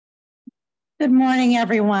Good morning,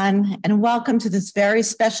 everyone, and welcome to this very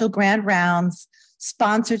special Grand Rounds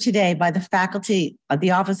sponsored today by the faculty of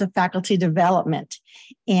the Office of Faculty Development.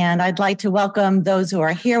 And I'd like to welcome those who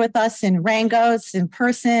are here with us in Rangos in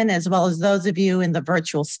person, as well as those of you in the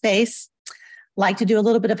virtual space. I'd like to do a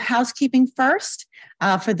little bit of housekeeping first.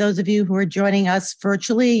 For those of you who are joining us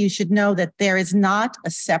virtually, you should know that there is not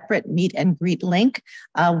a separate meet and greet link.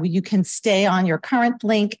 You can stay on your current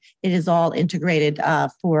link. It is all integrated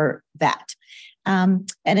for that. And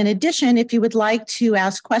in addition, if you would like to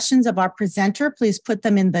ask questions of our presenter, please put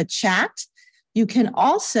them in the chat. You can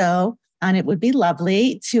also, and it would be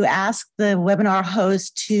lovely, to ask the webinar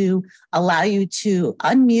host to allow you to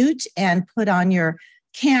unmute and put on your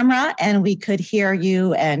camera, and we could hear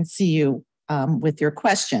you and see you with your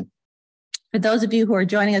question. For those of you who are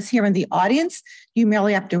joining us here in the audience, you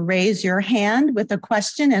merely have to raise your hand with a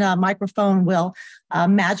question, and a microphone will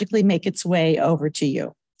magically make its way over to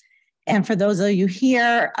you. And for those of you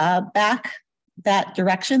here, back that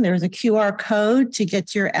direction, there's a QR code to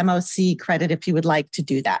get your MOC credit if you would like to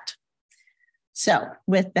do that. So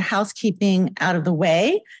with the housekeeping out of the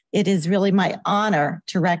way, it is really my honor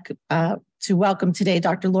to welcome today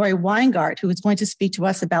Dr. Laurie Weingart, who is going to speak to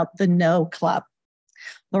us about the No Club.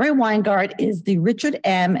 Laurie Weingart is the Richard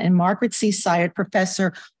M. and Margaret C. Syed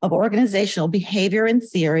Professor of Organizational Behavior and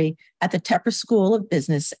Theory at the Tepper School of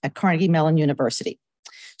Business at Carnegie Mellon University.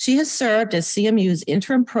 She has served as CMU's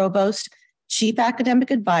interim provost, chief academic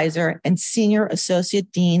advisor, and senior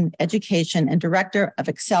associate dean education and director of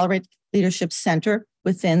Accelerate Leadership Center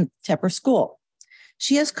within Tepper School.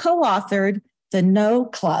 She has co-authored The No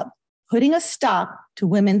Club, Putting a Stop to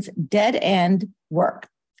Women's Dead-End Work.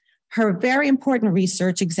 Her very important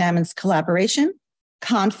research examines collaboration,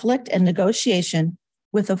 conflict, and negotiation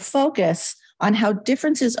with a focus on how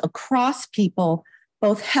differences across people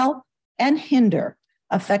both help and hinder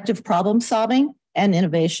effective problem solving and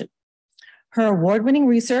innovation. Her award-winning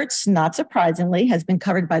research, not surprisingly, has been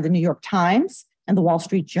covered by the New York Times and the Wall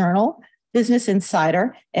Street Journal, Business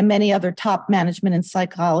Insider, and many other top management and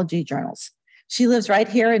psychology journals. She lives right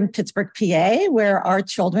here in Pittsburgh, PA, where our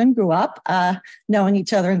children grew up knowing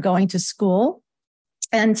each other and going to school.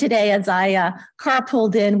 And today, as I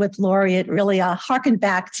carpooled in with Laurie, it really harkened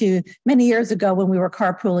back to many years ago when we were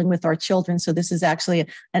carpooling with our children. So this is actually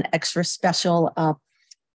an extra special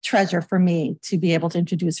treasure for me to be able to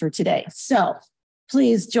introduce her today. So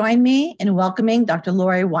please join me in welcoming Dr.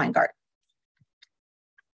 Laurie Weingart.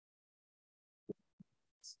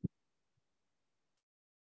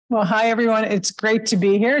 Well, hi, everyone. It's great to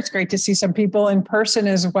be here. It's great to see some people in person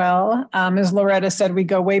as well. As Loretta said, we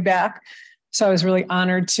go way back. So I was really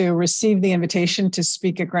honored to receive the invitation to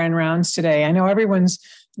speak at Grand Rounds today. I know everyone's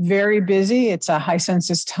very busy. It's a high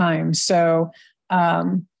census time. So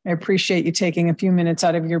I appreciate you taking a few minutes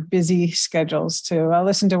out of your busy schedules to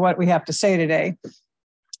listen to what we have to say today.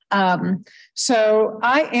 So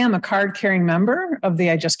I am a card-carrying member of the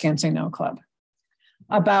I Just Can't Say No Club.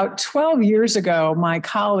 About 12 years ago, my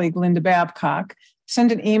colleague, Linda Babcock,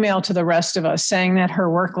 sent an email to the rest of us saying that her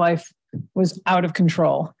work life was out of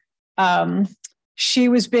control. She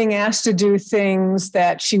was being asked to do things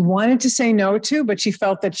that she wanted to say no to, but she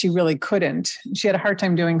felt that she really couldn't. She had a hard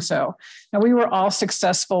time doing so. Now, we were all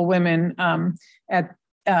successful women in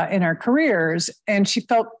our careers, and she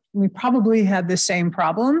felt we probably had the same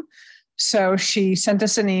problem. So she sent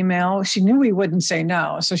us an email. She knew we wouldn't say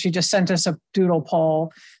no, so she just sent us a doodle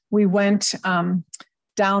poll. We went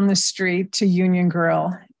down the street to Union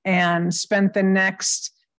Grill and spent the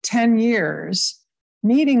next 10 years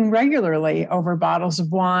meeting regularly over bottles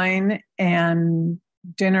of wine and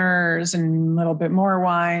dinners and a little bit more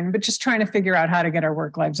wine, but just trying to figure out how to get our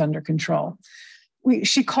work lives under control.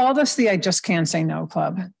 She called us the I Just Can't Say No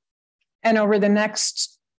Club. And over the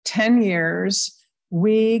next 10 years,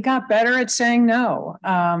 we got better at saying no,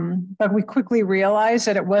 but we quickly realized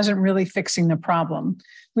that it wasn't really fixing the problem.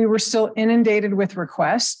 We were still inundated with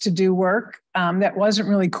requests to do work that wasn't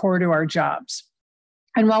really core to our jobs.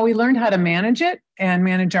 And while we learned how to manage it and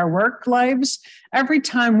manage our work lives, every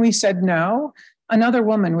time we said no, another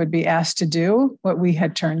woman would be asked to do what we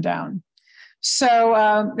had turned down. So,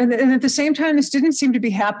 and at the same time, this didn't seem to be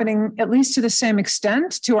happening, at least to the same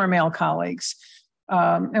extent, to our male colleagues.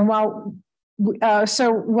 And while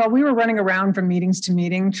we were running around from meetings to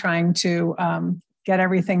meeting, trying to get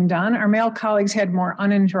everything done, our male colleagues had more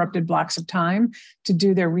uninterrupted blocks of time to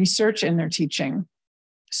do their research and their teaching.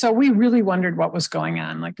 So we really wondered what was going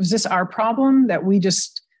on. Like, was this our problem that we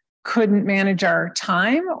just couldn't manage our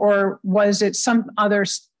time, or was it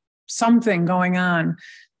something going on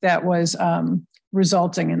that was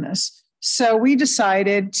resulting in this? So we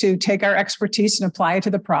decided to take our expertise and apply it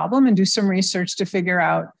to the problem and do some research to figure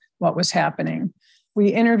out what was happening. We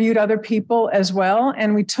interviewed other people as well,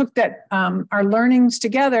 and we took that our learnings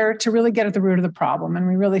together to really get at the root of the problem. And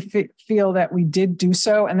we really feel that we did do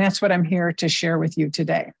so, and that's what I'm here to share with you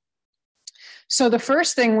today. So the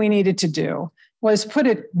first thing we needed to do was put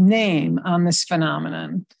a name on this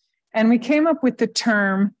phenomenon, and we came up with the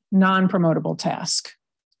term non-promotable task.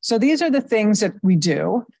 So these are the things that we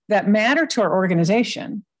do that matter to our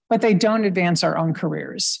organization, but they don't advance our own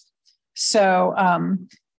careers. So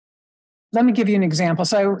let me give you an example.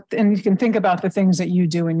 And you can think about the things that you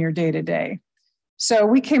do in your day-to-day. So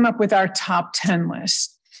we came up with our top 10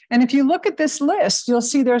 list. And if you look at this list, you'll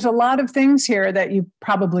see there's a lot of things here that you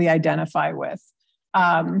probably identify with.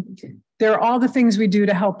 There are all the things we do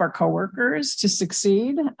to help our coworkers to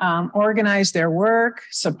succeed, organize their work,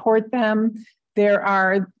 support them.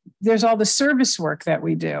 There's all the service work that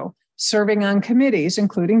we do, serving on committees,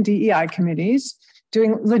 including DEI committees,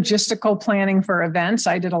 doing logistical planning for events.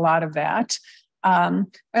 I did a lot of that.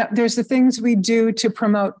 There's the things we do to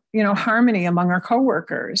promote, harmony among our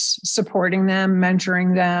coworkers, supporting them,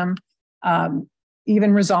 mentoring them,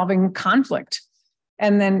 even resolving conflict.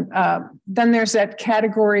 And then there's that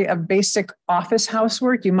category of basic office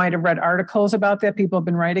housework. You might have read articles about that. People have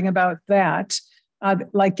been writing about that,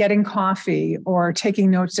 like getting coffee or taking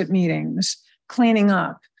notes at meetings, cleaning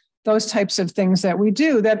up. Those types of things that we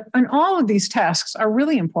do and all of these tasks are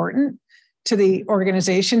really important to the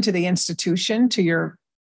organization, to the institution, to your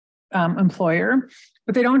employer,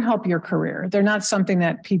 but they don't help your career. They're not something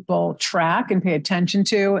that people track and pay attention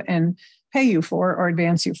to and pay you for or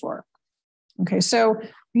advance you for. Okay, so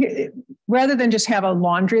rather than just have a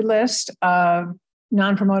laundry list of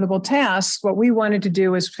non-promotable tasks, what we wanted to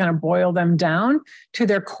do is kind of boil them down to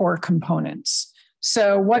their core components.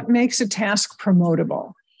 So what makes a task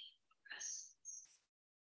promotable?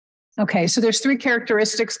 Okay, so there's 3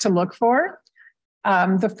 characteristics to look for.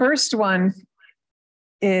 The first one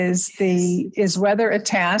is whether a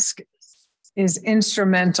task is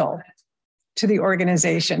instrumental to the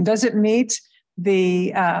organization. Does it meet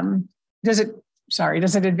does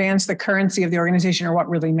it advance the currency of the organization or what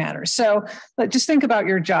really matters? So just think about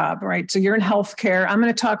your job, right? So you're in healthcare. I'm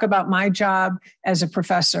going to talk about my job as a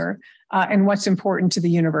professor and what's important to the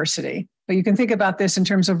university. But you can think about this in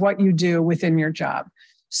terms of what you do within your job.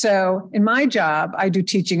 So in my job, I do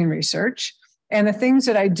teaching and research, and the things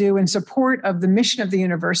that I do in support of the mission of the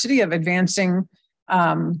university of advancing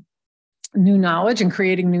new knowledge and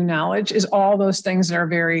creating new knowledge is all those things that are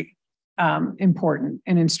very important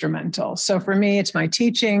and instrumental. So for me, it's my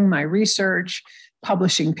teaching, my research,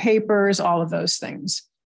 publishing papers, all of those things.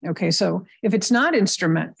 Okay, so if it's not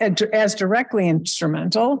as directly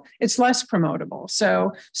instrumental, it's less promotable.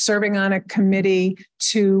 So serving on a committee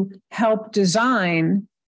to help design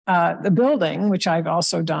the building, which I've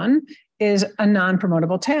also done, is a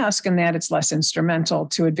non-promotable task in that it's less instrumental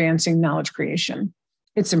to advancing knowledge creation.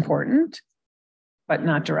 It's important, but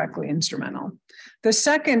not directly instrumental. The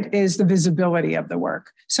second is the visibility of the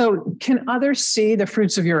work. So can others see the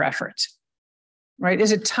fruits of your effort, right?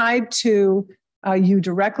 Is it tied to you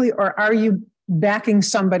directly, or are you backing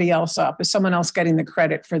somebody else up? Is someone else getting the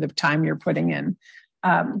credit for the time you're putting in?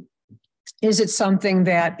 Is it something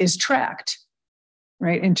that is tracked,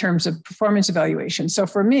 right, in terms of performance evaluation? So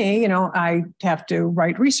for me, I have to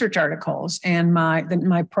write research articles, and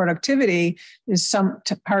my productivity is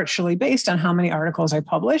partially based on how many articles I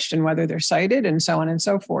published and whether they're cited and so on and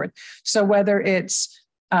so forth. So whether it's,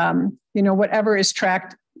 whatever is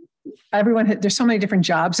tracked, there's so many different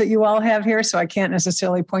jobs that you all have here, so I can't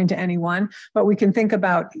necessarily point to any one, but we can think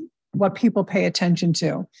about what people pay attention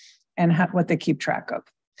to and what they keep track of.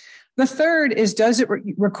 The third is, does it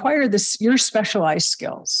require your specialized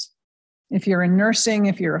skills? If you're in nursing,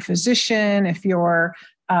 if you're a physician, if you're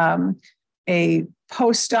a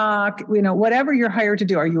postdoc, whatever you're hired to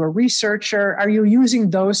do, are you a researcher? Are you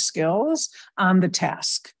using those skills on the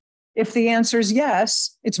task? If the answer is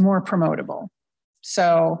yes, it's more promotable.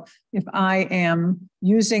 So if I am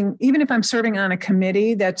even if I'm serving on a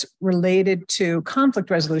committee that's related to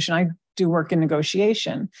conflict resolution, I do work in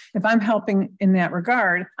negotiation. If I'm helping in that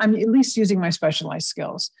regard, I'm at least using my specialized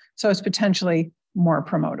skills. So it's potentially more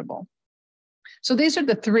promotable. So these are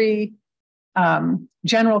the 3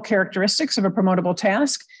 general characteristics of a promotable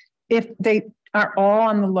task. If they are all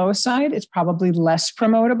on the low side, it's probably less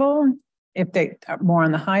promotable. If they are more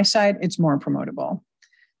on the high side, it's more promotable.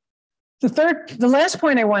 The last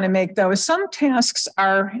point I want to make, though, is some tasks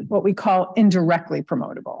are what we call indirectly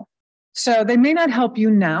promotable. So they may not help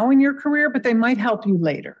you now in your career, but they might help you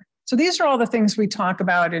later. So these are all the things we talk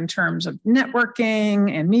about in terms of networking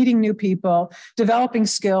and meeting new people, developing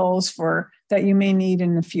skills that you may need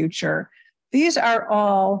in the future. These are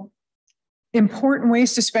all important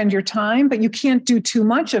ways to spend your time, but you can't do too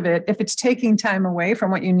much of it if it's taking time away from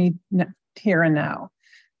what you need here and now.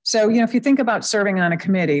 So, if you think about serving on a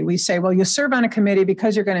committee, we say, well, you serve on a committee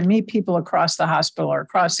because you're going to meet people across the hospital or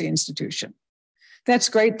across the institution. That's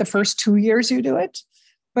great the first 2 years you do it.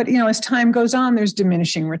 But, as time goes on, there's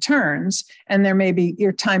diminishing returns, and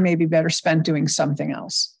your time may be better spent doing something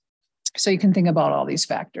else. So you can think about all these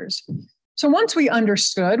factors. So once we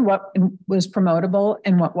understood what was promotable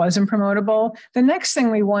and what wasn't promotable, the next thing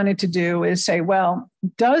we wanted to do is say, well,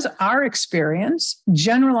 does our experience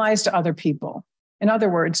generalize to other people? In other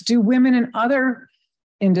words, do women in other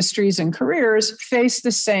industries and careers face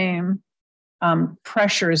the same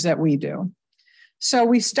pressures that we do? So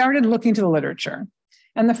we started looking to the literature.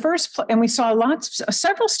 And we saw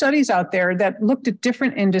several studies out there that looked at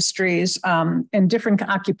different industries and different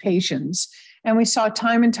occupations. And we saw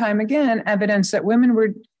time and time again evidence that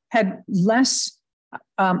women had less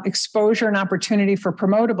exposure and opportunity for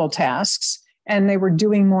promotable tasks, and they were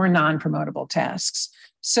doing more non-promotable tasks.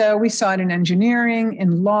 So we saw it in engineering,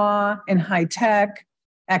 in law, in high tech,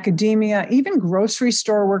 academia, even grocery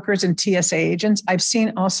store workers and TSA agents. I've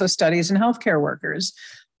seen also studies in healthcare workers.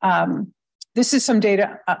 This is some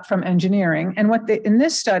data from engineering. And in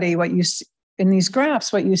this study, what you see in these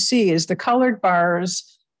graphs, what you see is the colored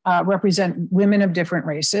bars represent women of different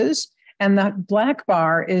races, and the black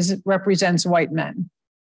bar represents white men.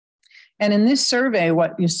 And in this survey,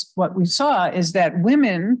 what we saw is that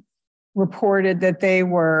women reported that they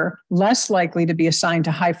were less likely to be assigned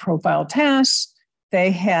to high-profile tasks.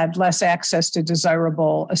 They had less access to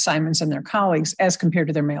desirable assignments than their colleagues as compared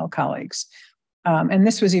to their male colleagues. And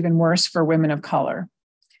this was even worse for women of color.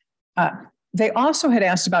 They also had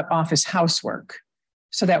asked about office housework.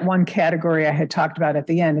 So that one category I had talked about at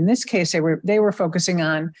the end. In this case, they were focusing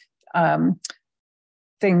on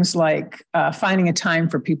things like finding a time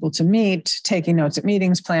for people to meet, taking notes at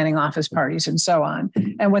meetings, planning office parties, and so on.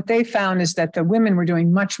 And what they found is that the women were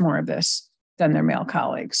doing much more of this than their male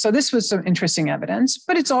colleagues. So this was some interesting evidence,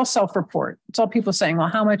 but it's all self-report. It's all people saying, well,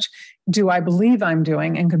 how much do I believe I'm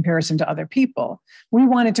doing in comparison to other people? We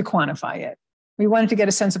wanted to quantify it. We wanted to get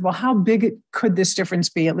a sense of, well, how big could this difference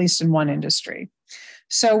be, at least in one industry?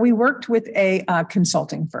 So we worked with a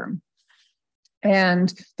consulting firm.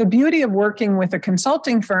 And the beauty of working with a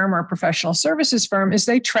consulting firm or a professional services firm is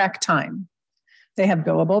they track time. They have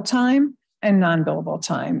billable time and non-billable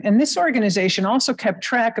time. And this organization also kept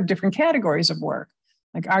track of different categories of work.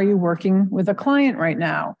 Like, are you working with a client right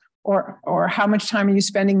now? Or how much time are you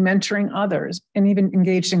spending mentoring others and even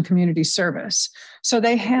engaged in community service? So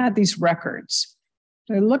they had these records.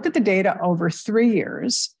 They looked at the data over 3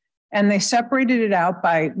 years, and they separated it out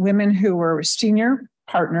by women who were senior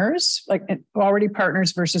partners, like already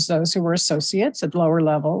partners versus those who were associates at lower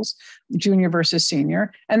levels, junior versus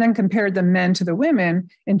senior, and then compared the men to the women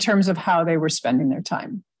in terms of how they were spending their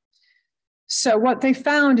time. So what they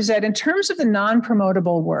found is that in terms of the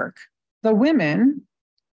non-promotable work, the women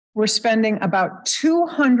were spending about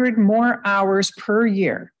 200 more hours per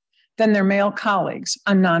year than their male colleagues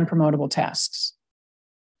on non-promotable tasks.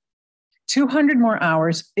 200 more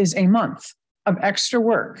hours is a month of extra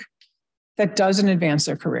work that doesn't advance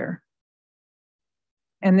their career.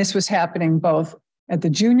 And this was happening both at the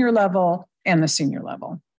junior level and the senior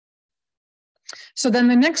level. So then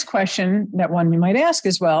the next question that one you might ask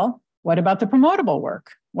is, well, what about the promotable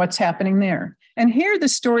work? What's happening there? And here the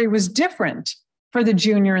story was different for the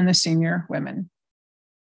junior and the senior women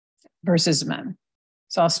versus men.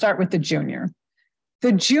 So I'll start with the junior.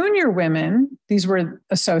 The junior women, these were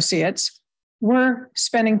associates, were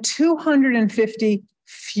spending 250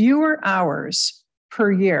 fewer hours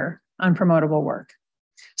per year on promotable work.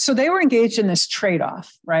 So they were engaged in this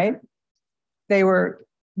trade-off, right? They were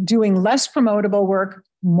doing less promotable work,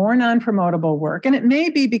 more non-promotable work. And it may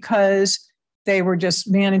be because they were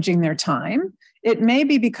just managing their time. It may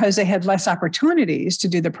be because they had less opportunities to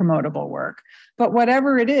do the promotable work. But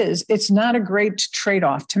whatever it is, it's not a great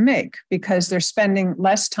trade-off to make because they're spending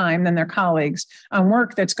less time than their colleagues on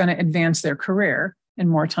work that's going to advance their career and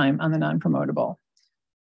more time on the non-promotable.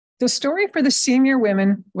 The story for the senior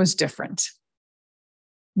women was different.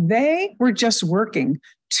 They were just working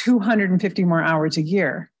 250 more hours a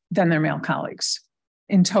year than their male colleagues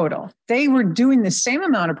in total. They were doing the same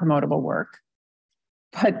amount of promotable work,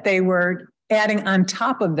 but they were adding on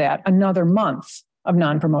top of that another month of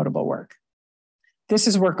non-promotable work. This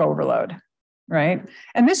is work overload, right?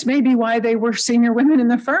 And this may be why they were senior women in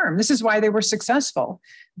the firm. This is why they were successful.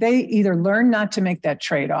 They either learned not to make that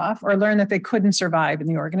trade-off or learned that they couldn't survive in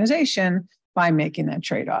the organization by making that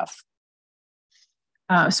trade-off.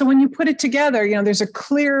 So when you put it together, there's a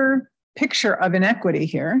clear picture of inequity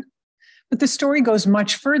here, but the story goes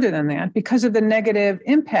much further than that because of the negative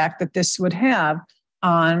impact that this would have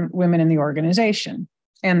on women in the organization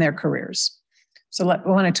and their careers. So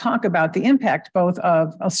we want to talk about the impact both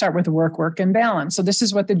of, I'll start with work imbalance. So this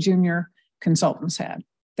is what the junior consultants had.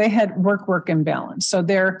 They had work imbalance. So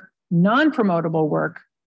their non-promotable work,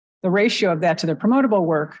 the ratio of that to their promotable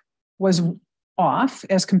work was off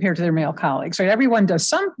as compared to their male colleagues, right? Everyone does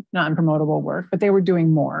some non-promotable work, but they were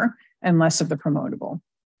doing more and less of the promotable.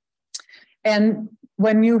 And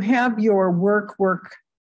when you have your work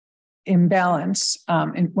imbalance,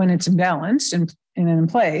 and when it's imbalanced and in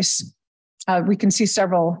place, we can see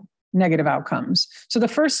several negative outcomes. So the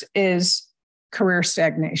first is career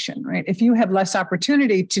stagnation, right? If you have less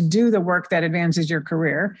opportunity to do the work that advances your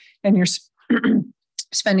career and you're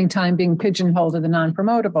spending time being pigeonholed to the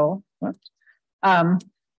non-promotable,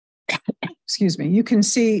 you can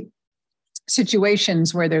see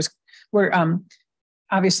situations where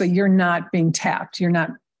obviously you're not being tapped, you're not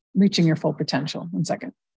reaching your full potential. One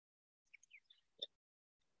second.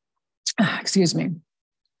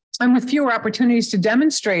 And with fewer opportunities to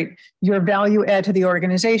demonstrate your value add to the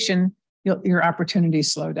organization, your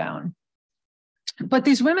opportunities slow down. But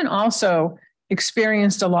these women also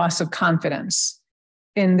experienced a loss of confidence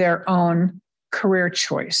in their own career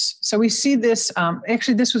choice. So we see this,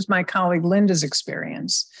 actually, this was my colleague Linda's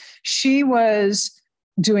experience. She was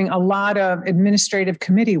doing a lot of administrative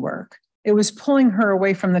committee work. It was pulling her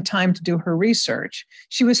away from the time to do her research.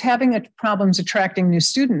 She was having problems attracting new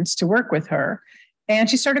students to work with her. And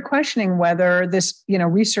she started questioning whether this,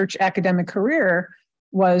 research academic career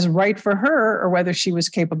was right for her or whether she was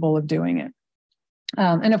capable of doing it.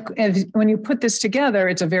 And when you put this together,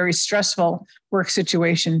 it's a very stressful work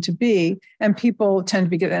situation to be, and people tend to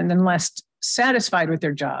be then less satisfied with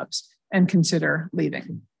their jobs and consider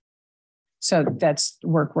leaving. So that's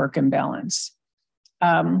work imbalance.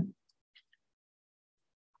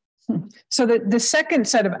 So the second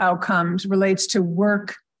set of outcomes relates to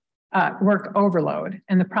work overload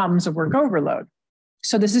and the problems of work overload.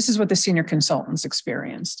 So this is what the senior consultants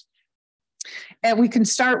experienced. And we can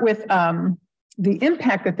start with the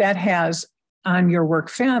impact that has on your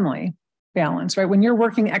work-family balance, right? When you're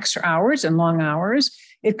working extra hours and long hours,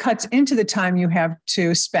 it cuts into the time you have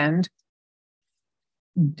to spend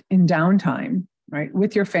in downtime, right?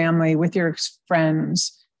 With your family, with your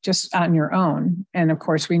friends, just on your own. And of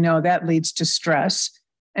course, we know that leads to stress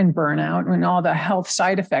and burnout and all the health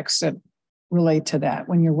side effects that relate to that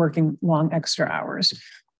when you're working long extra hours.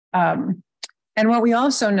 And what we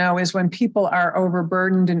also know is when people are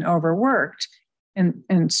overburdened and overworked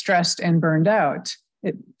and stressed and burned out,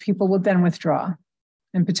 people will then withdraw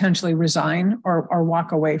and potentially resign or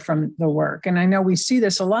walk away from the work. And I know we see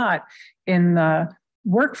this a lot in the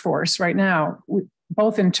workforce right now,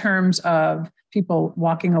 both in terms of people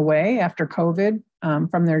walking away after COVID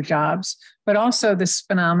from their jobs, but also this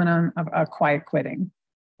phenomenon of quiet quitting,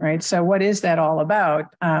 right? So what is that all about?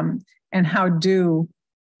 And how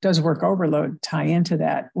does work overload tie into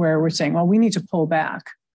that, where we're saying, well, we need to pull back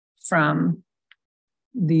from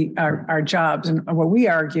our jobs. And what we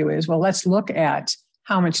argue is, well, let's look at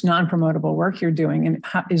how much non-promotable work you're doing and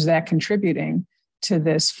how is that contributing to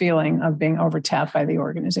this feeling of being overtapped by the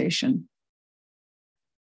organization.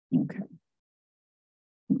 Okay.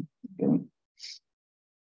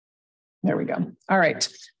 There we go. All right.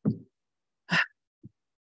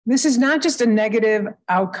 This is not just a negative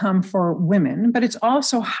outcome for women, but it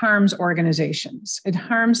also harms organizations. It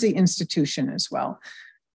harms the institution as well,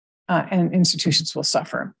 and institutions will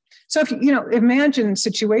suffer. So if imagine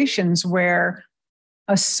situations where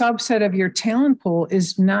a subset of your talent pool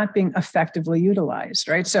is not being effectively utilized,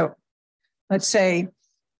 right? So let's say,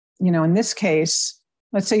 in this case,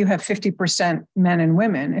 let's say you have 50% men and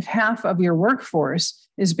women. If half of your workforce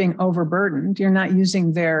is being overburdened, you're not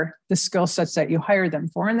using the skill sets that you hired them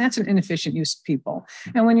for, and that's an inefficient use of people.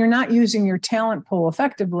 And when you're not using your talent pool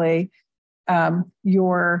effectively,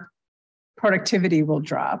 your productivity will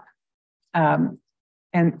drop.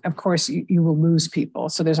 And of course, you will lose people.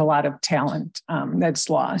 So there's a lot of talent that's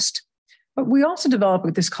lost. But we also develop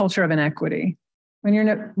with this culture of inequity. When you're in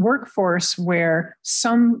a workforce where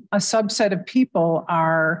a subset of people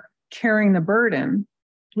are carrying the burden,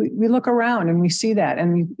 we look around and we see that.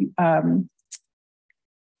 And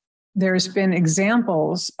there's been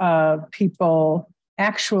examples of people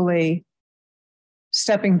actually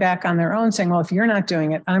stepping back on their own saying, well, if you're not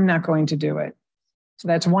doing it, I'm not going to do it. So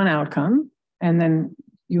that's one outcome. And then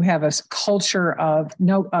you have a culture of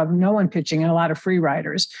no one pitching and a lot of free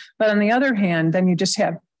riders. But on the other hand, then you just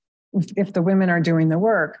have, if the women are doing the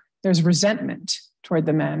work, there's resentment toward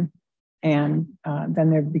the men, and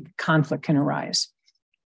then conflict can arise.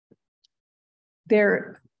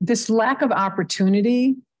 This lack of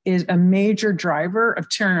opportunity is a major driver of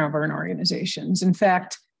turnover in organizations. In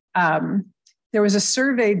fact, there was a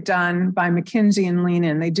survey done by McKinsey and Lean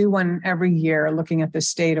In. They do one every year looking at the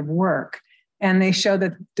state of work. And they show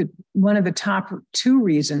that one of the top two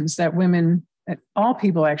reasons that all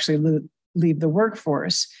people actually leave the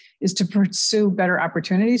workforce is to pursue better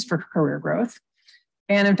opportunities for career growth.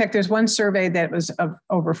 And in fact, there's one survey that was of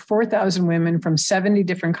over 4,000 women from 70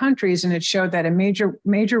 different countries, and it showed that a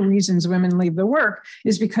major reasons women leave the work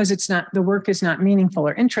is because the work is not meaningful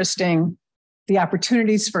or interesting, the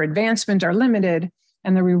opportunities for advancement are limited,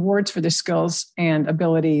 and the rewards for the skills and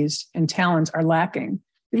abilities and talents are lacking.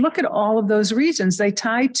 You look at all of those reasons, they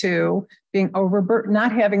tie to being overburdened,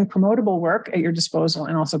 not having promotable work at your disposal,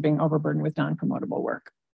 and also being overburdened with non-promotable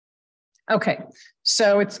work. Okay,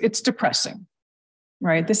 so it's depressing,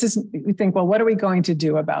 right? We think, well, what are we going to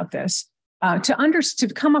do about this?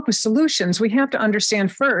 To come up with solutions, we have to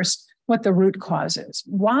understand first what the root cause is.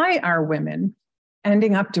 Why are women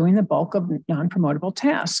ending up doing the bulk of non-promotable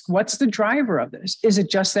tasks? What's the driver of this? Is it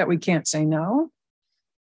just that we can't say no?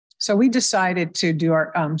 So we decided to do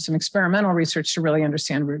some experimental research to really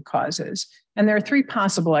understand root causes. And there are three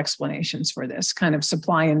possible explanations for this kind of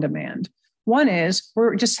supply and demand. One is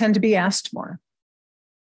we just tend to be asked more.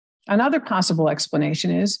 Another possible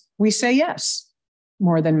explanation is we say yes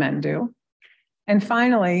more than men do. And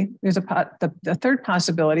finally, there's the third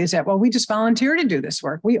possibility is that, well, we just volunteer to do this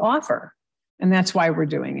work. We offer, and that's why we're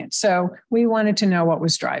doing it. So we wanted to know what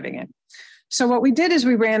was driving it. So what we did is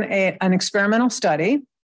we ran an experimental study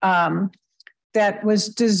that was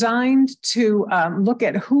designed to look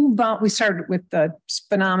at we started with the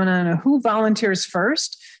phenomenon of who volunteers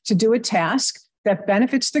first to do a task that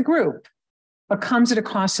benefits the group, but comes at a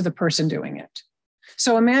cost to the person doing it.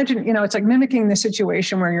 So imagine, it's like mimicking the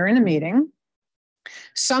situation where you're in a meeting.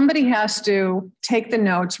 Somebody has to take the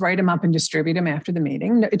notes, write them up, and distribute them after the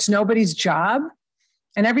meeting. It's nobody's job.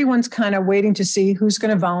 And everyone's kind of waiting to see who's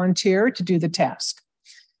going to volunteer to do the task.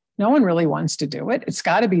 No one really wants to do it. It's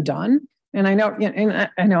got to be done. And I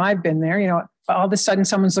know I've been there, all of a sudden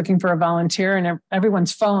someone's looking for a volunteer and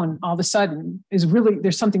everyone's phone all of a sudden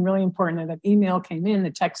there's something really important. That email came in,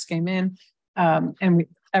 the text came in, and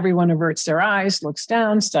everyone averts their eyes, looks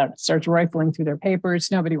down, starts rifling through their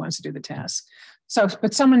papers. Nobody wants to do the task.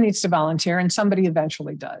 But someone needs to volunteer, and somebody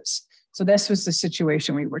eventually does. So this was the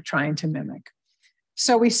situation we were trying to mimic.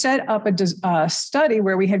 So we set up a study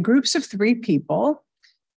where we had groups of 3 people,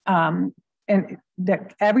 and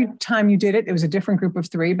that every time you did it, it was a different group of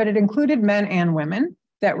 3, but it included men and women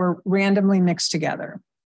that were randomly mixed together.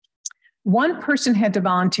 One person had to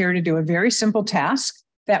volunteer to do a very simple task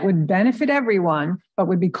that would benefit everyone, but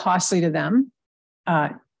would be costly to them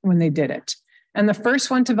when they did it. And the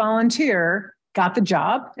first one to volunteer got the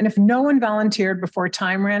job. And if no one volunteered before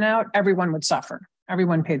time ran out, everyone would suffer.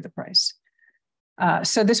 Everyone paid the price.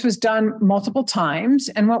 So this was done multiple times.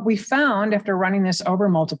 And what we found after running this over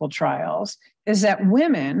multiple trials is that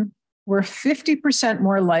women were 50%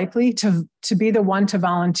 more likely to be the one to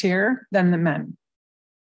volunteer than the men.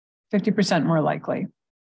 50% more likely.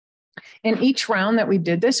 In each round that we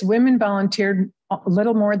did this, women volunteered a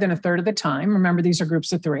little more than a third of the time. Remember, these are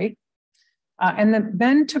groups of 3. And the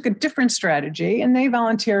men took a different strategy, and they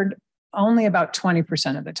volunteered only about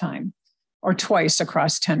 20% of the time, or twice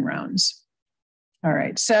across 10 rounds. All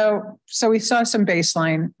right, so we saw some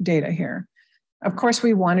baseline data here. Of course,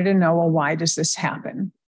 we wanted to know, well, why does this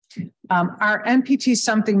happen? Are MPTs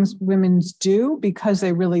something women do because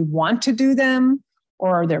they really want to do them,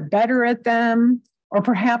 or they're better at them, or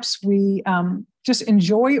perhaps we just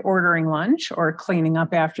enjoy ordering lunch or cleaning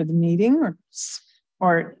up after the meeting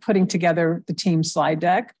or putting together the team slide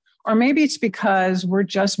deck? Or maybe it's because we're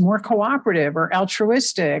just more cooperative or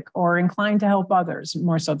altruistic or inclined to help others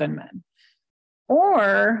more so than men.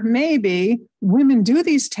 Or maybe women do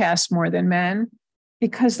these tasks more than men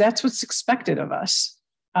because that's what's expected of us.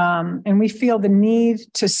 And we feel the need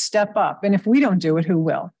to step up. And if we don't do it, who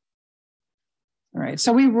will? All right.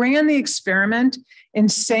 So we ran the experiment in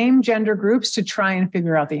same gender groups to try and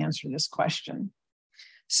figure out the answer to this question.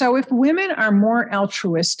 So if women are more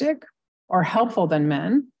altruistic or helpful than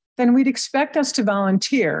men, then we'd expect us to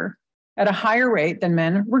volunteer at a higher rate than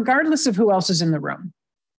men, regardless of who else is in the room.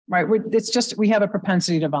 Right? We have a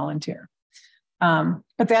propensity to volunteer.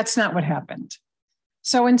 But that's not what happened.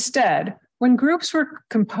 So instead, when groups were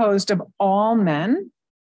composed of all men,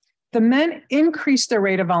 the men increased their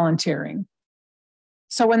rate of volunteering.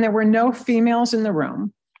 So when there were no females in the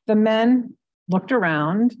room, the men looked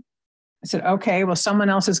around and said, okay, well, someone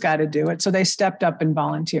else has got to do it. So they stepped up and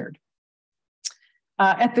volunteered.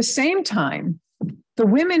 At the same time, the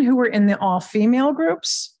women who were in the all-female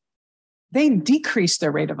groups, they decreased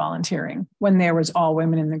their rate of volunteering when there was all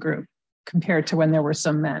women in the group compared to when there were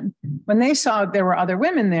some men. When they saw there were other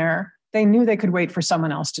women there, they knew they could wait for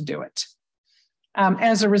someone else to do it.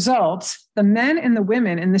 As a result, the men and the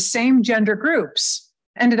women in the same gender groups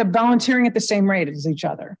ended up volunteering at the same rate as each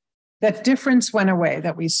other. That difference went away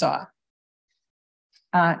that we saw.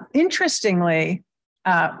 Interestingly,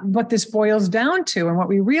 what this boils down to and what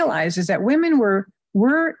we realize is that women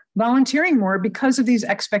were volunteering more because of these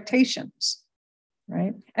expectations,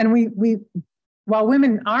 right? And we while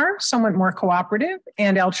women are somewhat more cooperative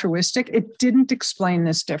and altruistic, it didn't explain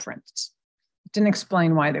this difference. It didn't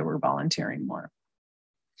explain why they were volunteering more.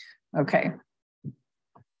 Okay.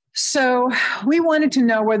 So we wanted to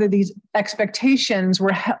know whether these expectations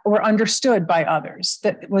were understood by others.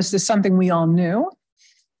 That was this something we all knew?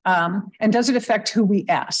 And does it affect who we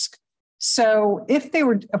ask? So if they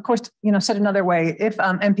were, of course, said another way, if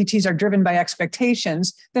MPTs are driven by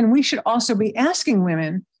expectations, then we should also be asking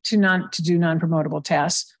women to do non-promotable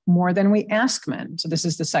tasks more than we ask men. So this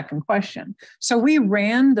is the second question. So we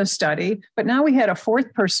ran the study, but now we had a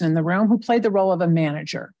fourth person in the room who played the role of a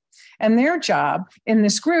manager. And their job in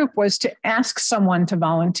this group was to ask someone to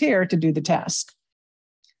volunteer to do the task.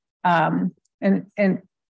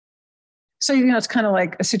 So, it's kind of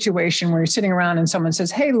like a situation where you're sitting around and someone says,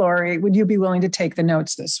 hey, Laurie, would you be willing to take the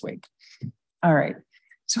notes this week? All right.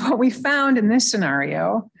 So what we found in this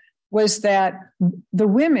scenario was that the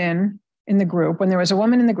women in the group, when there was a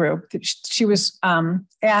woman in the group, she was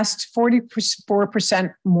asked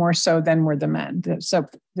 44% more so than were the men. So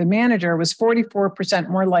the manager was 44%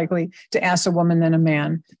 more likely to ask a woman than a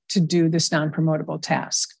man to do this non-promotable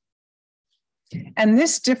task. And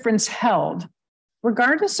this difference held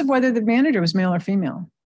regardless of whether the manager was male or female.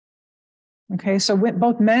 Okay, so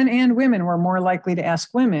both men and women were more likely to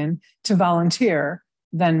ask women to volunteer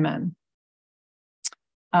than men.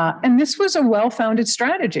 And this was a well-founded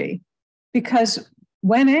strategy because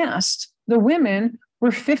when asked, the women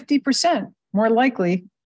were 50% more likely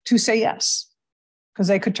to say yes because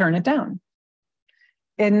they could turn it down.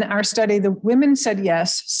 In our study, the women said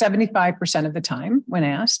yes 75% of the time when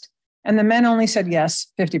asked, and the men only said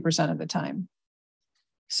yes 50% of the time.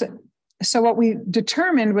 So what we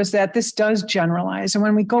determined was that this does generalize. And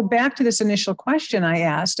when we go back to this initial question I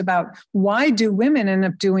asked about why do women end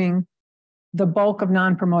up doing the bulk of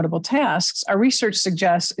non-promotable tasks, our research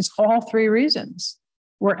suggests it's all three reasons.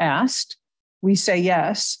 We're asked, we say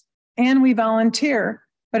yes, and we volunteer,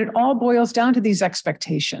 but it all boils down to these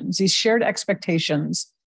expectations, these shared expectations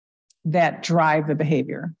that drive the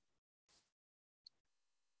behavior.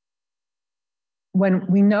 When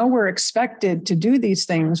we know we're expected to do these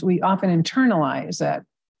things, we often internalize that,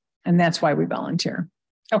 and that's why we volunteer.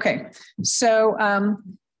 Okay, so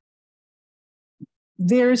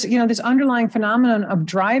there's this underlying phenomenon of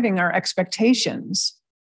driving our expectations,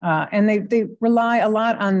 and they rely a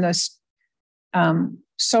lot on this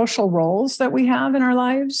social roles that we have in our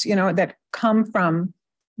lives, that come from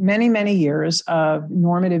many, many years of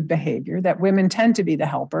normative behavior, that women tend to be the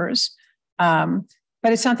helpers.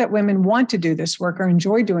 But it's not that women want to do this work or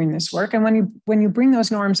enjoy doing this work. And when you bring those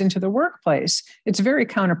norms into the workplace, it's very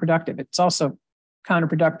counterproductive. It's also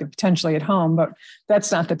counterproductive potentially at home, but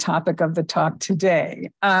that's not the topic of the talk today.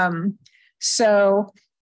 So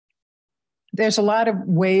there's a lot of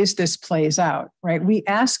ways this plays out, right? We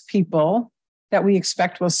ask people that we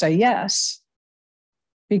expect will say yes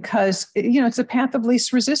because, it's a path of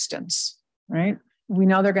least resistance, right? We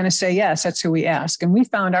know they're going to say yes. That's who we ask. And we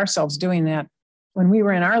found ourselves doing that when we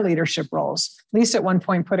were in our leadership roles. Lisa at one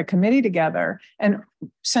point put a committee together and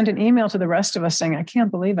sent an email to the rest of us saying, I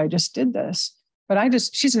can't believe I just did this. But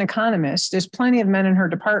she's an economist. There's plenty of men in her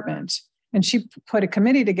department. And she put a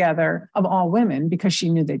committee together of all women because she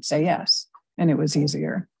knew they'd say yes. And it was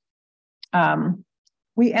easier.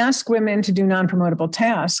 We ask women to do non-promotable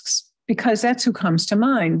tasks because that's who comes to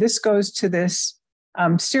mind. This goes to this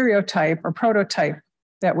stereotype or prototype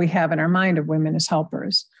that we have in our mind of women as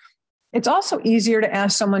helpers. It's also easier to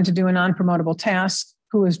ask someone to do a non-promotable task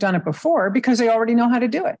who has done it before because they already know how to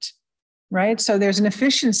do it, right? So there's an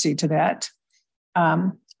efficiency to that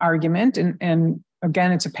argument. And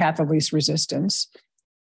again, it's a path of least resistance.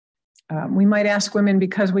 We might ask women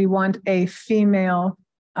because we want a female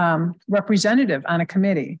representative on a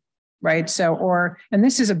committee, right? And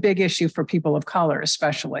this is a big issue for people of color,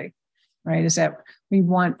 especially. right? Is that we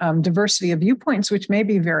want diversity of viewpoints, which may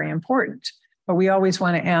be very important, but we always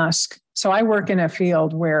want to ask. So I work in a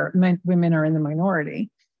field where women are in the minority,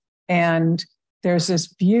 and there's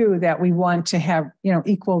this view that we want to have,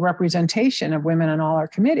 equal representation of women on all our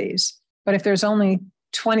committees. But if there's only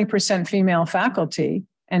 20% female faculty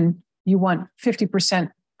and you want 50%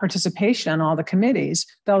 participation on all the committees,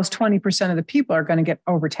 those 20% of the people are going to get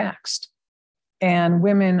overtaxed. And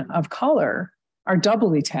women of color are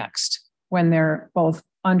doubly taxed when they're both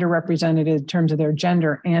underrepresented in terms of their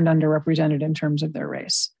gender and underrepresented in terms of their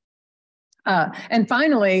race. And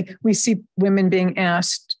finally, we see women being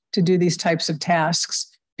asked to do these types of tasks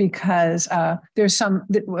because there's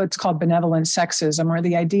what's called benevolent sexism, or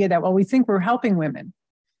the idea that, well, we think we're helping women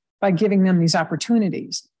by giving them these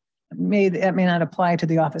opportunities. That may not apply to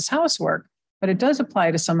the office housework, but it does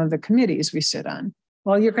apply to some of the committees we sit on.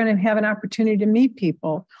 Well, you're going to have an opportunity to meet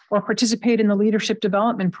people or participate in the leadership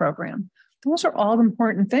development program. Those are all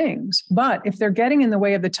important things. But if they're getting in the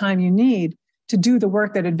way of the time you need to do the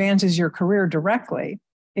work that advances your career directly,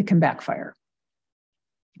 it can backfire.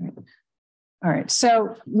 All right,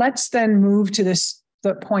 so let's then move to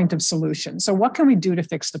the point of solution. So what can we do to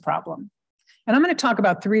fix the problem? And I'm going to talk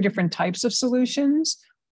about 3 different types of solutions.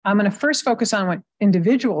 I'm going to first focus on what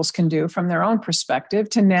individuals can do from their own perspective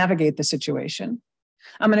to navigate the situation.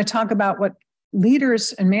 I'm going to talk about what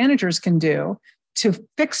leaders and managers can do to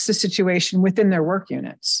fix the situation within their work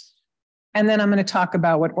units. And then I'm going to talk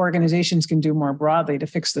about what organizations can do more broadly to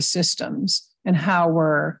fix the systems and how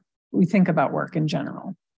we think about work in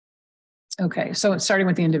general. Okay, so starting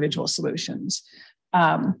with the individual solutions.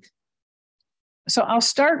 So I'll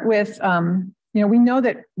start with, we know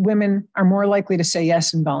that women are more likely to say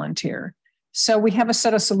yes and volunteer. So we have a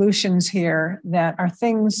set of solutions here that are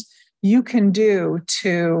things you can do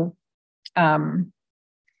to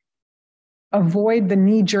avoid the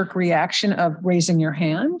knee-jerk reaction of raising your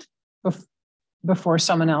hand before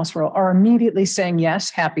someone else will, or immediately saying yes,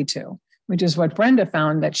 happy to, which is what Brenda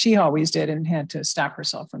found that she always did and had to stop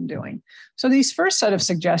herself from doing. So these first set of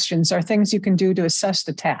suggestions are things you can do to assess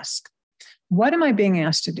the task. What am I being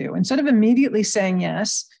asked to do? Instead of immediately saying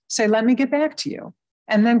yes, say, let me get back to you,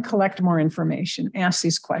 and then collect more information, ask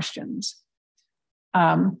these questions.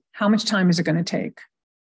 How much time is it going to take?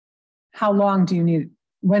 How long do you need?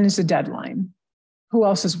 When is the deadline? Who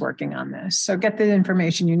else is working on this? So get the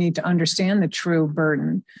information you need to understand the true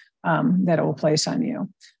burden that it will place on you.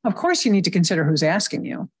 Of course, you need to consider who's asking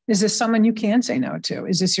you. Is this someone you can say no to?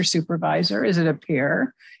 Is this your supervisor? Is it a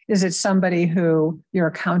peer? Is it somebody who you're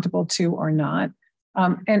accountable to or not?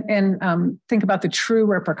 And think about the true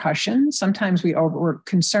repercussions. Sometimes we're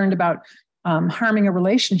concerned about harming a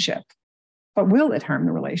relationship, but will it harm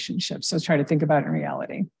the relationship? So try to think about it in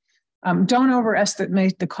reality. Don't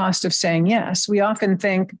overestimate the cost of saying yes. We often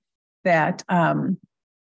think that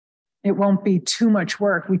it won't be too much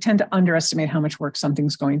work. We tend to underestimate how much work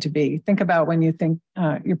something's going to be. Think about when you think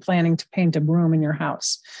you're planning to paint a room in your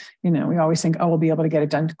house. We always think, we'll be able to get it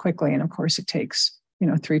done quickly. And of course it takes,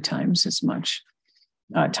 3 times as much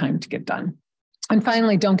time to get done. And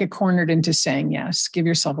finally, don't get cornered into saying yes. Give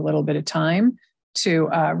yourself a little bit of time to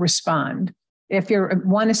respond. If you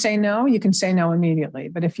want to say no, you can say no immediately.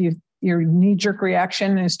 But if your knee-jerk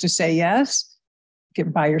reaction is to say yes,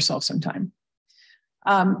 buy yourself some time.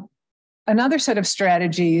 Another set of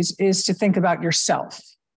strategies is to think about yourself,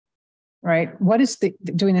 right? What is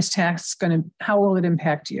doing this task how will it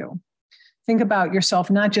impact you? Think about yourself,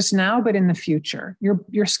 not just now, but in the future.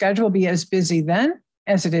 Your schedule will be as busy then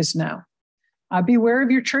as it is now. Be aware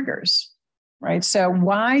of your triggers, right? So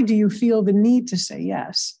why do you feel the need to say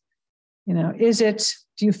yes? Do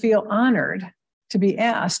you feel honored to be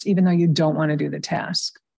asked even though you don't want to do the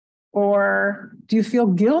task? Or do you feel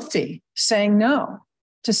guilty saying no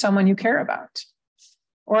to someone you care about?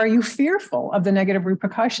 Or are you fearful of the negative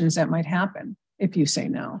repercussions that might happen if you say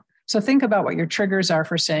no? So think about what your triggers are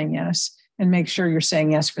for saying yes and make sure you're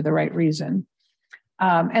saying yes for the right reason.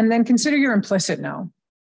 And then consider your implicit no.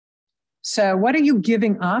 So what are you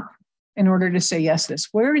giving up in order to say yes to this?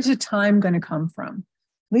 Where is the time going to come from?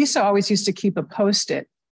 Lisa always used to keep a Post-it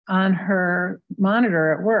on her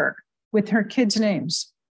monitor at work with her kids'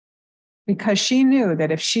 names, because she knew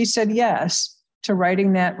that if she said yes to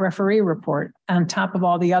writing that referee report on top of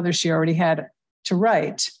all the others she already had to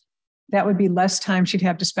write, that would be less time she'd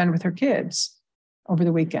have to spend with her kids over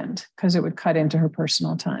the weekend because it would cut into her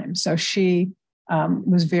personal time. So she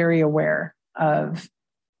was very aware of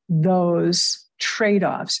those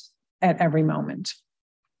trade-offs at every moment.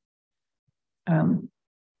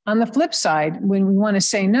 On the flip side, when we want to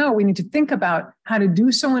say no, we need to think about how to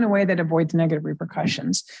do so in a way that avoids negative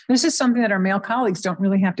repercussions. This is something that our male colleagues don't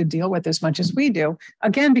really have to deal with as much as we do,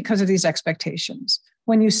 again, because of these expectations.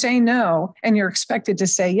 When you say no and you're expected to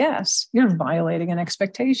say yes, you're violating an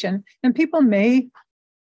expectation, and people may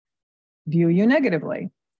view you negatively.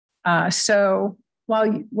 So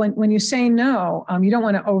when you say no, you don't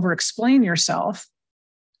want to over-explain yourself.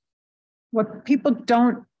 What people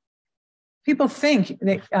think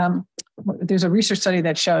that there's a research study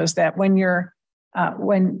that shows that when you're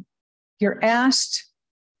going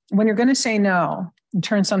to say no and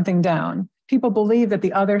turn something down, people believe that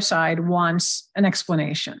the other side wants an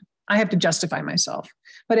explanation. I have to justify myself.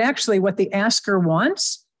 But actually, what the asker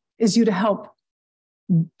wants is you to help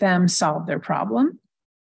them solve their problem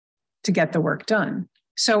to get the work done.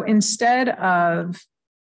 So instead of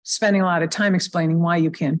spending a lot of time explaining why you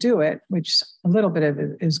can't do it, which a little bit of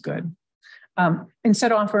it is good,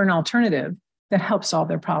 instead offer an alternative that helps solve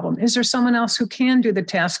their problem. Is there someone else who can do the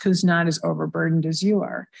task who's not as overburdened as you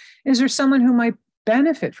are? Is there someone who might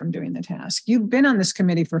benefit from doing the task? You've been on this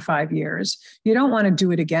committee for 5 years. You don't want to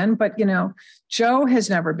do it again, but Joe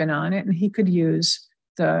has never been on it and he could use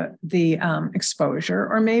the exposure.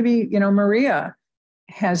 Or maybe, Maria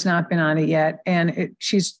has not been on it yet and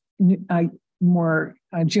she's more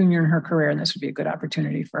junior in her career, and this would be a good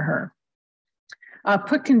opportunity for her.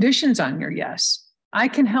 Put conditions on your yes. I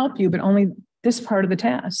can help you, but only this part of the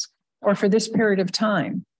task, or for this period of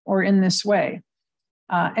time, or in this way.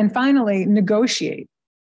 And finally, negotiate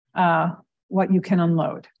what you can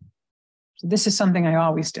unload. So this is something I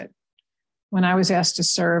always did. When I was asked to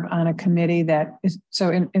serve on a committee that is,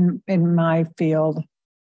 so in my field,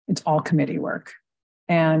 it's all committee work.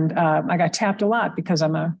 And I got tapped a lot because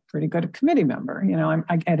I'm a pretty good committee member.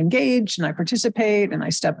 I get engaged and I participate and I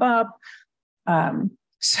step up.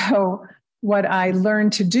 So what I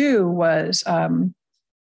learned to do was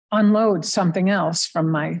unload something else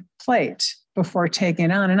from my plate before taking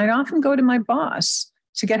it on. And I'd often go to my boss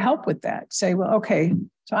to get help with that. Say, well, okay,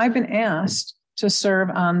 so I've been asked to serve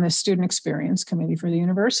on the student experience committee for the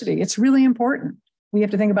university. It's really important. We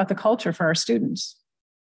have to think about the culture for our students.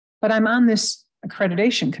 But I'm on this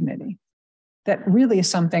accreditation committee that really is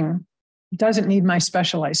something, doesn't need my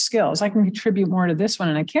specialized skills. I can contribute more to this one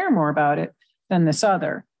and I care more about it than this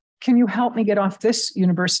other. Can you help me get off this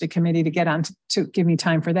university committee to get on to give me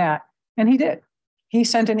time for that? And he did. He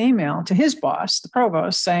sent an email to his boss, the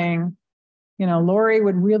provost, saying, Laurie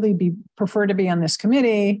would really prefer to be on this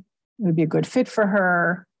committee. It would be a good fit for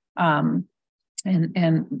her. And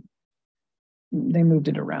they moved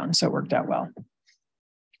it around. So it worked out well.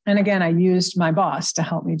 And again, I used my boss to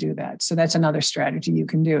help me do that. So that's another strategy you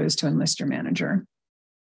can do, is to enlist your manager.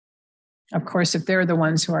 Of course, if they're the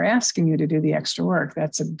ones who are asking you to do the extra work,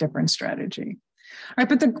 that's a different strategy. All right,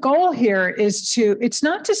 but the goal here is it's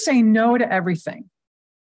not to say no to everything.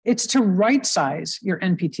 It's to right size your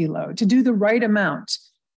NPT load, to do the right amount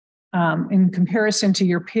in comparison to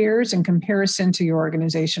your peers, in comparison to your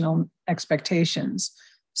organizational expectations.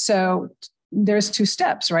 So there's 2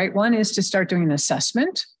 steps, right? One is to start doing an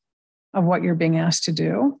assessment of what you're being asked to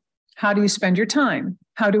do. How do you spend your time?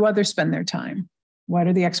 How do others spend their time? What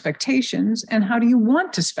are the expectations? And how do you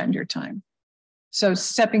want to spend your time? So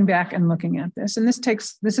stepping back and looking at this, and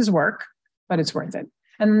this is work, but it's worth it.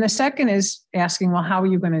 And then the second is asking, well, how are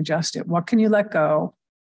you going to adjust it? What can you let go?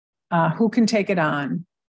 Who can take it on?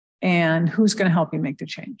 And who's going to help you make the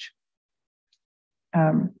change?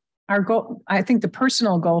 Our goal, I think the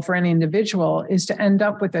personal goal for any individual, is to end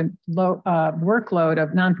up with a low workload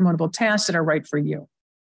of non-promotable tasks that are right for you,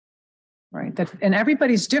 right? And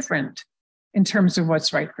everybody's different in terms of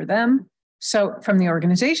what's right for them. So from the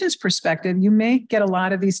organization's perspective, you may get a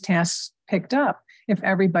lot of these tasks picked up if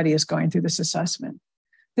everybody is going through this assessment.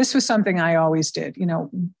 This was something I always did. What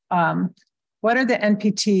are the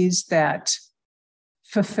NPTs that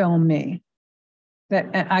fulfill me? That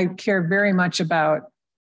I care very much about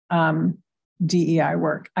DEI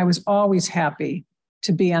work. I was always happy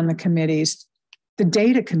to be on the committees, the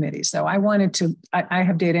data committees, though. I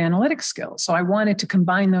have data analytics skills. So I wanted to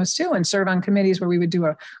combine those two and serve on committees where we would do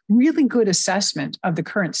a really good assessment of the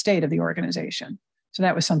current state of the organization. So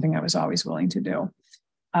that was something I was always willing to do.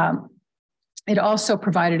 It also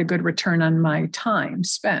provided a good return on my time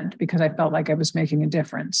spent because I felt like I was making a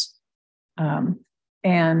difference.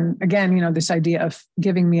 And again, this idea of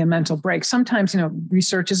giving me a mental break. Sometimes,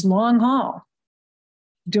 research is long haul.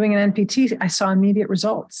 Doing an NPT, I saw immediate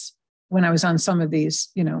results when I was on some of these,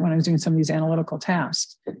 when I was doing some of these analytical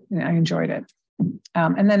tasks. I enjoyed it.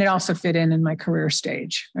 And then it also fit in my career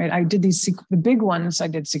stage, right? I did the big ones I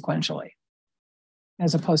did sequentially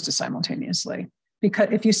as opposed to simultaneously. Because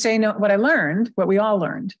if you say no, what we all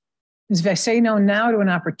learned, is if I say no now to an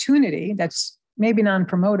opportunity that's maybe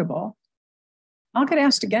non-promotable, I'll get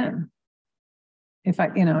asked again.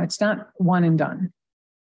 It's not one and done.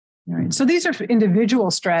 All right. So these are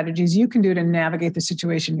individual strategies you can do to navigate the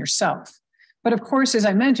situation yourself. But of course, as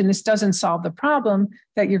I mentioned, this doesn't solve the problem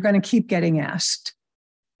that you're going to keep getting asked,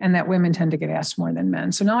 and that women tend to get asked more than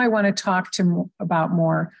men. So now I want to talk about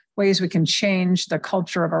more ways we can change the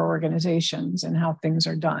culture of our organizations and how things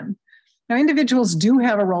are done. Now, individuals do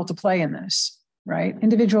have a role to play in this, right?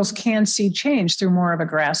 Individuals can see change through more of a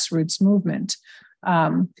grassroots movement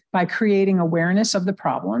by creating awareness of the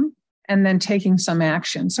problem and then taking some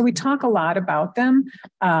action. So we talk a lot about them,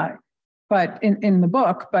 but in the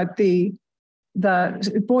book, but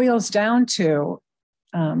it boils down to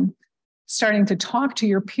starting to talk to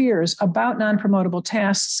your peers about non-promotable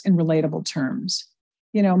tasks in relatable terms.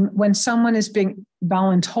 When someone is being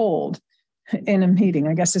voluntold in a meeting,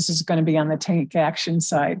 I guess this is going to be on the take action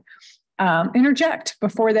side, interject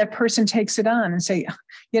before that person takes it on and say,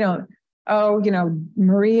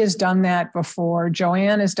 Marie has done that before,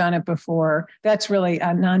 Joanne has done it before. That's really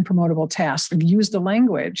a non-promotable task. Use the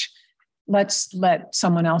language. Let's let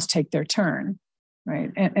someone else take their turn,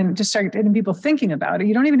 right? And just start getting people thinking about it.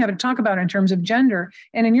 You don't even have to talk about it in terms of gender.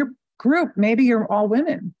 And in your group, maybe you're all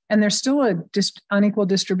women and there's still a unequal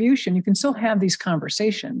distribution. You can still have these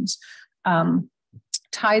conversations.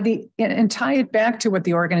 Tie it back to what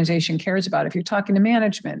the organization cares about. If you're talking to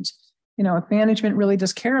management, if management really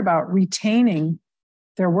does care about retaining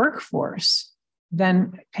their workforce,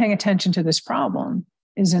 then paying attention to this problem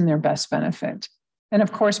is in their best benefit. And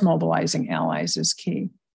of course, mobilizing allies is key.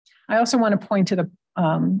 I also want to point to the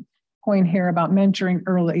point here about mentoring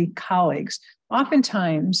early colleagues.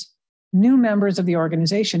 Oftentimes, new members of the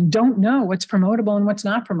organization don't know what's promotable and what's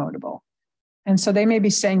not promotable. And so they may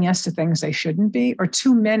be saying yes to things they shouldn't be, or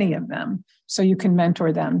too many of them. So you can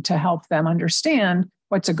mentor them to help them understand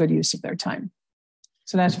what's a good use of their time.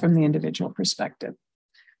 So that's from the individual perspective.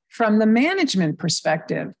 From the management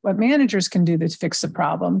perspective, what managers can do to fix the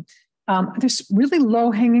problem, there's really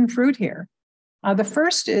low-hanging fruit here. The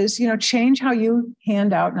first is, change how you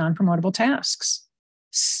hand out non-promotable tasks.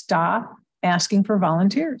 Stop asking for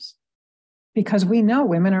volunteers, because we know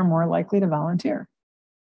women are more likely to volunteer.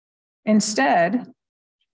 Instead,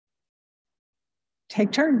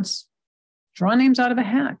 take turns, draw names out of a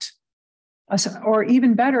hat, or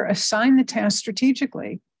even better, assign the task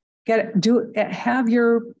strategically. Have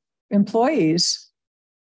your employees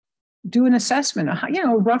do an assessment,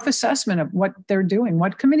 a rough assessment of what they're doing.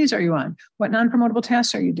 What committees are you on? What non-promotable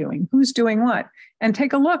tasks are you doing? Who's doing what? And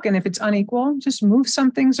take a look. And if it's unequal, just move some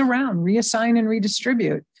things around, reassign and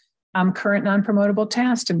redistribute current non-promotable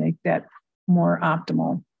tasks to make that more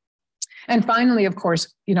optimal. And finally, of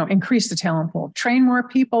course, increase the talent pool, train more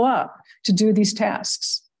people up to do these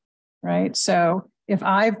tasks, right? So if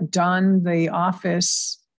I've done the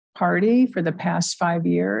office party for the past 5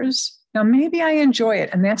 years, now maybe I enjoy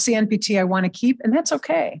it and that's the NPT I want to keep, and that's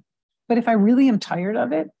okay. But if I really am tired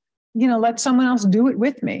of it, let someone else do it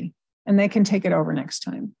with me and they can take it over next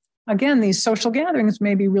time. Again, these social gatherings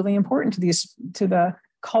may be really important to the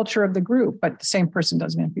culture of the group, but the same person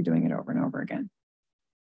doesn't have to be doing it over and over again.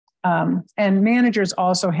 And managers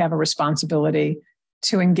also have a responsibility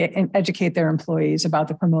to engage and educate their employees about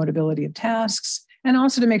the promotability of tasks, and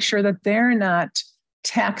also to make sure that they're not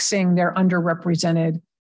taxing their underrepresented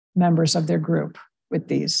members of their group with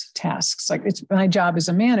these tasks. Like, it's my job as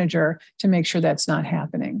a manager to make sure that's not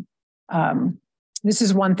happening. This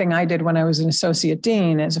is one thing I did when I was an associate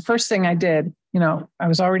dean. As the first thing I did, I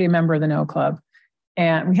was already a member of the No Club.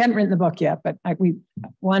 And we hadn't written the book yet, but we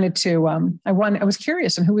wanted to, I was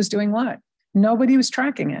curious on who was doing what. Nobody was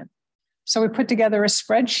tracking it. So we put together a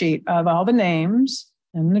spreadsheet of all the names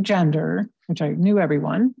and the gender, which I knew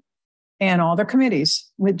everyone, and all their committees,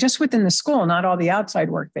 just within the school, not all the outside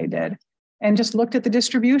work they did, and just looked at the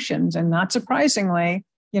distributions. And not surprisingly,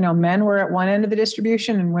 men were at one end of the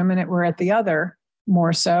distribution and women were at the other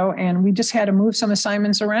more so. And we just had to move some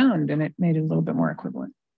assignments around, and it made it a little bit more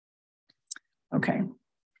equivalent. Okay.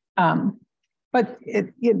 So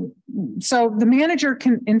the manager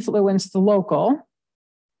can influence the local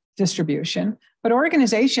distribution, but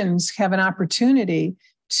organizations have an opportunity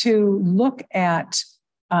to look at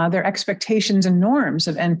their expectations and norms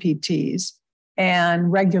of NPTs and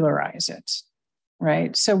regularize it,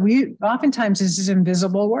 right? So oftentimes this is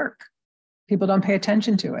invisible work. People don't pay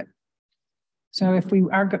attention to it. So if we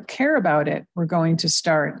care about it, we're going to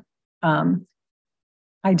start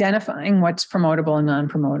identifying what's promotable and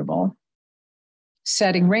non-promotable,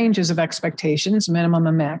 setting ranges of expectations, minimum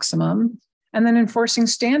and maximum, and then enforcing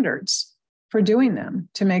standards for doing them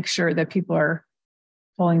to make sure that people are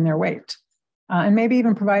pulling their weight. And maybe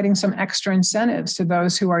even providing some extra incentives to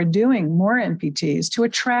those who are doing more NPTs to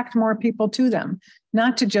attract more people to them,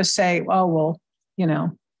 not to just say, oh, well,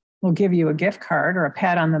 we'll give you a gift card or a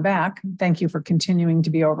pat on the back. Thank you for continuing to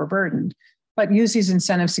be overburdened, but use these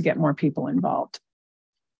incentives to get more people involved.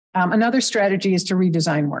 Another strategy is to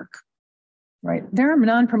redesign work, right? There are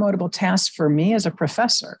non-promotable tasks for me as a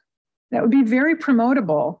professor that would be very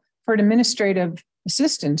promotable for an administrative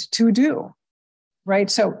assistant to do.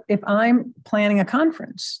 Right. So if I'm planning a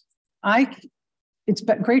conference, it's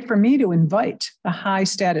great for me to invite the high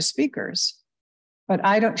status speakers, but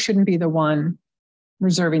shouldn't be the one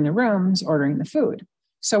reserving the rooms, ordering the food.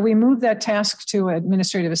 So we moved that task to an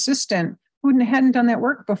administrative assistant who hadn't done that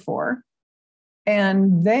work before.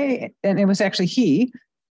 And it was actually he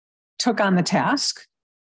took on the task,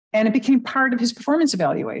 and it became part of his performance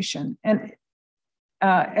evaluation. And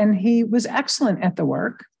he was excellent at the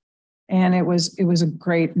work. And it was a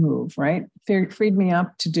great move, right? It freed me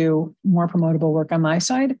up to do more promotable work on my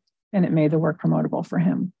side, and it made the work promotable for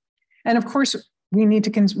him. And of course, we need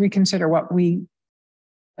to reconsider what we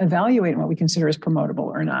evaluate and what we consider as promotable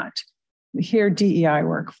or not. Here, DEI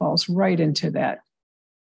work falls right into that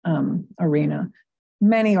arena.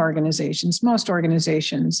 Most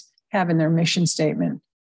organizations have in their mission statement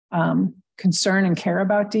concern and care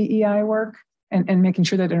about DEI work and making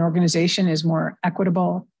sure that an organization is more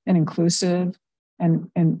equitable and inclusive, and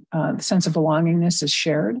the sense of belongingness is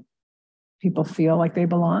shared. People feel like they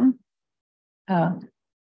belong.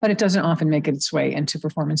 But it doesn't often make its way into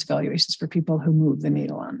performance evaluations for people who move the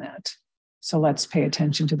needle on that. So let's pay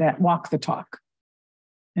attention to that, walk the talk.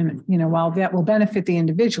 And while that will benefit the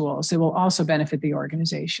individuals, it will also benefit the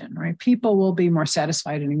organization, right? People will be more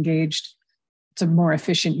satisfied and engaged. It's a more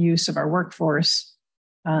efficient use of our workforce.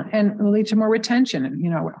 And will lead to more retention. And,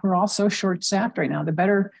 we're all so short-staffed right now. The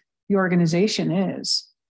better the organization is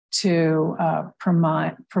to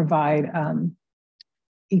provide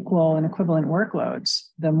equal and equivalent workloads,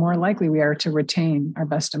 the more likely we are to retain our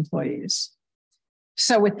best employees.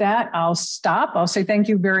 So with that, I'll stop. I'll say thank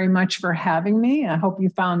you very much for having me. I hope you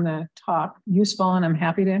found the talk useful, and I'm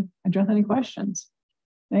happy to address any questions.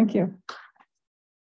 Thank you.